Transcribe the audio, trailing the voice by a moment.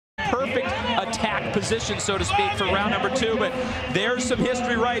perfect attack position, so to speak, for round number 2. But there's some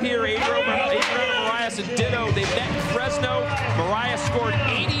history right here. Adriano Moraes and Ditto, they met in Fresno. Moraes scored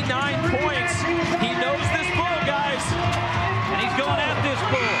 89 points. He knows this bull, guys. And he's going at this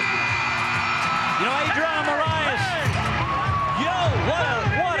bull. You know, Adriano Moraes,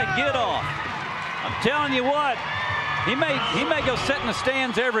 what a get off. I'm telling you what, he may go sit in the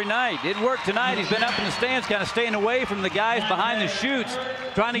stands every night. Didn't work tonight. He's been up in the stands, kind of staying away from the guys behind the chutes,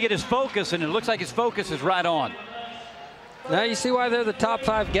 trying to get his focus, and it looks like his focus is right on. Now you see why they're the top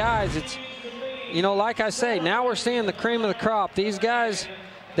 5 guys. It's, you know, like I say, now we're seeing the cream of the crop. These guys,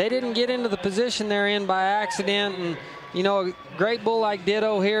 they didn't get into the position they're in by accident. And, you know, a great bull like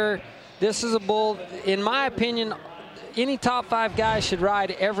Ditto here, this is a bull, in my opinion, any top 5 guys should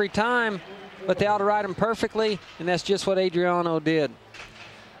ride every time, but they ought to ride him perfectly, and that's just what Adriano did.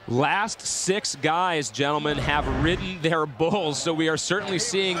 Last 6 guys, gentlemen, have ridden their bulls, so we are certainly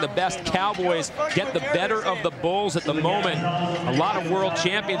seeing the best cowboys get the better of the bulls at the moment. A lot of world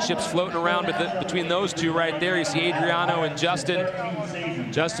championships floating around between those two right there. You see Adriano and Justin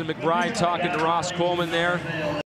McBride talking to Ross Coleman there.